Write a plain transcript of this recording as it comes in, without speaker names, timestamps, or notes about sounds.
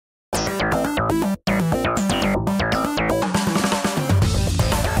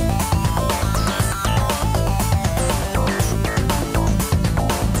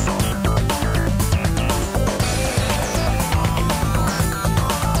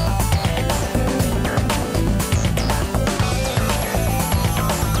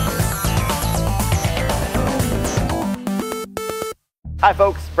Hi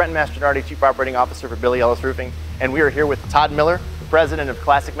folks, Brenton Mastronardi, Chief Operating Officer for Billy Ellis Roofing, and we are here with Todd Miller, the President of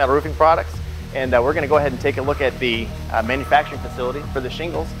Classic Metal Roofing Products, and we're going to go ahead and take a look at the manufacturing facility for the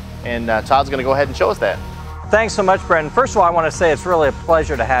shingles, and Todd's going to go ahead and show us that. Thanks so much, Brenton. First of all, I want to say it's really a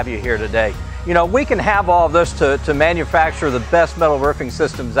pleasure to have you here today. You know, we can have all of this to manufacture the best metal roofing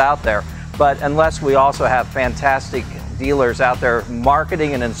systems out there, but unless we also have fantastic dealers out there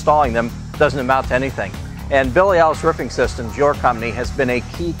marketing and installing them, it doesn't amount to anything. And Billy Ellis Roofing Systems, your company, has been a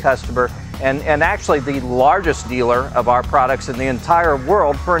key customer and actually the largest dealer of our products in the entire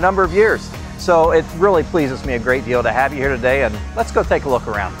world for a number of years. So it really pleases me a great deal to have you here today, and let's go take a look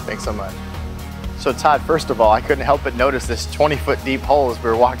around. Thanks so much. So Todd, first of all, I couldn't help but notice this 20-foot deep hole as we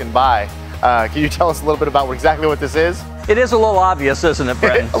were walking by. Can you tell us a little bit about exactly what this is? It is a little obvious, isn't it,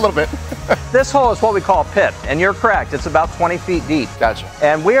 Brenton? A little bit. This hole is what we call a pit, and you're correct. It's about 20 feet deep. Gotcha.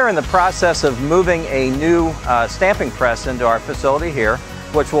 And we are in the process of moving a new stamping press into our facility here,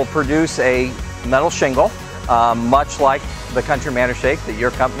 which will produce a metal shingle, much like the Country Manor Shake that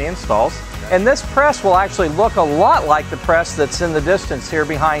your company installs. And this press will actually look a lot like the press that's in the distance here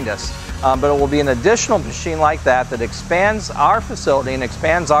behind us. But it will be an additional machine like that expands our facility and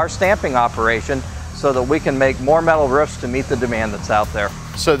expands our stamping operation so that we can make more metal roofs to meet the demand that's out there.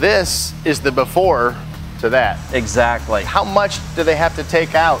 So this is the before to that. Exactly. How much do they have to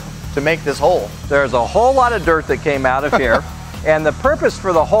take out to make this hole? There's a whole lot of dirt that came out of here. And the purpose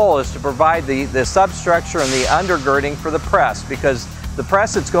for the hole is to provide the substructure and the undergirding for the press, because the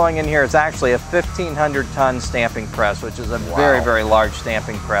press that's going in here is actually a 1,500-ton stamping press, which is a very, very large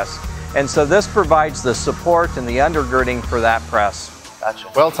stamping press. And so this provides the support and the undergirding for that press.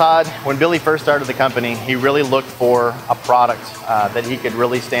 Gotcha. Well, Todd, when Billy first started the company, he really looked for a product that he could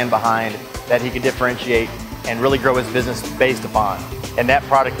really stand behind, that he could differentiate, and really grow his business based upon. And that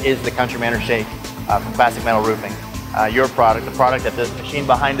product is the Country Manor Shake from Classic Metal Roofing. Your product, the product that this machine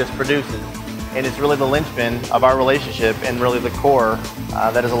behind us produces. And it's really the linchpin of our relationship and really the core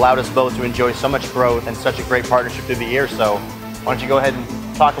that has allowed us both to enjoy so much growth and such a great partnership through the years. So why don't you go ahead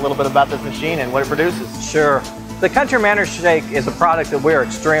and talk a little bit about this machine and what it produces? Sure. The Country Manor Shake is a product that we're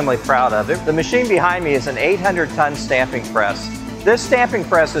extremely proud of. The machine behind me is an 800-ton stamping press. This stamping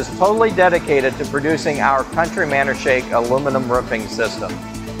press is totally dedicated to producing our Country Manor Shake aluminum roofing system.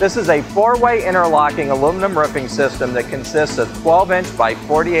 This is a 4-way interlocking aluminum roofing system that consists of 12-inch by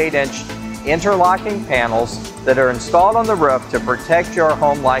 48-inch interlocking panels that are installed on the roof to protect your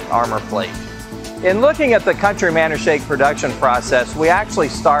home like armor plate. In looking at the Country Manor Shake production process, we actually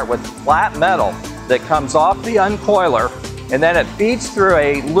start with flat metal that comes off the uncoiler, and then it feeds through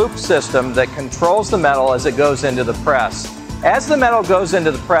a loop system that controls the metal as it goes into the press. As the metal goes into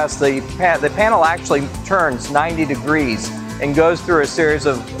the press, the panel actually turns 90 degrees and goes through a series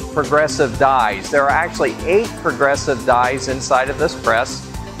of progressive dies. There are actually 8 progressive dies inside of this press,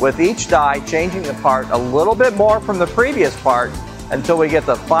 with each die changing the part a little bit more from the previous part until we get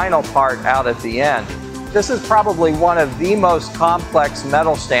the final part out at the end. This is probably one of the most complex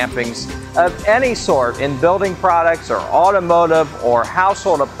metal stampings of any sort in building products or automotive or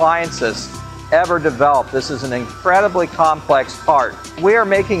household appliances ever developed. This is an incredibly complex part. We are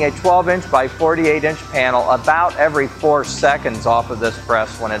making a 12-inch by 48-inch panel about every 4 seconds off of this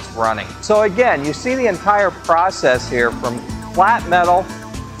press when it's running. So again, you see the entire process here from flat metal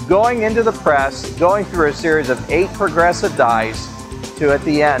going into the press, going through a series of 8 progressive dies, to at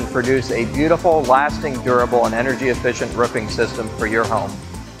the end produce a beautiful, lasting, durable, and energy-efficient roofing system for your home.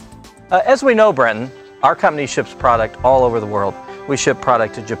 As we know, Brenton, our company ships product all over the world. We ship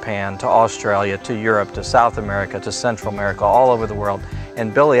product to Japan, to Australia, to Europe, to South America, to Central America, all over the world.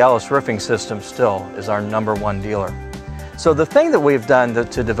 And Billy Ellis Roofing Systems still is our #1 dealer. So the thing that we've done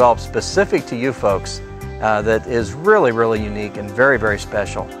to develop specific to you folks that is really, really unique and very, very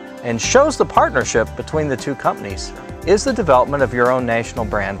special and shows the partnership between the two companies is the development of your own national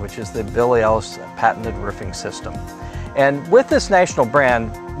brand, which is the Billy Ellis patented roofing system. And with this national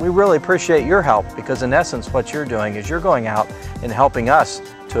brand, we really appreciate your help, because in essence what you're doing is you're going out and helping us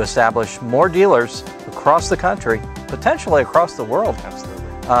to establish more dealers across the country, potentially across the world,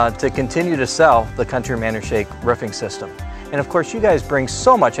 to continue to sell the Country Manor Shake roofing system. And of course, you guys bring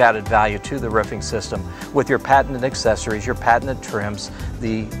so much added value to the roofing system with your patented accessories, your patented trims,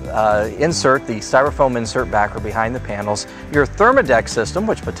 the styrofoam insert backer behind the panels, your Thermodeck system,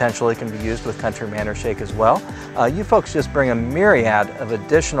 which potentially can be used with Country Manor Shake as well. You folks just bring a myriad of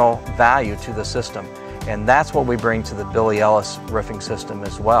additional value to the system. And that's what we bring to the Billy Ellis roofing system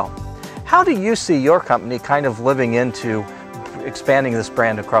as well. How do you see your company kind of living into expanding this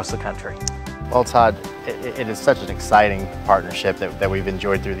brand across the country? Well, Todd, it is such an exciting partnership that we've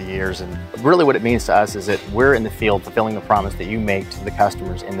enjoyed through the years. And really what it means to us is that we're in the field fulfilling the promise that you make to the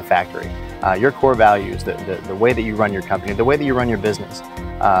customers in the factory. Your core values, the way that you run your company, the way that you run your business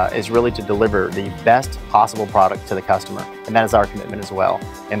is really to deliver the best possible product to the customer. And that is our commitment as well.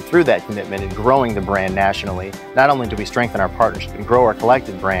 And through that commitment and growing the brand nationally, not only do we strengthen our partnership and grow our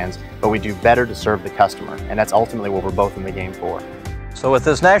collective brands, but we do better to serve the customer. And that's ultimately what we're both in the game for. So with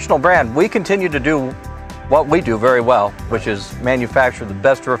this national brand, we continue to do what we do very well, which is manufacture the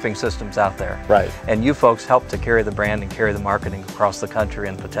best roofing systems out there. Right. And you folks help to carry the brand and carry the marketing across the country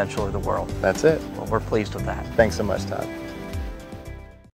and potentially the world. That's it. Well, we're pleased with that. Thanks so much, Todd.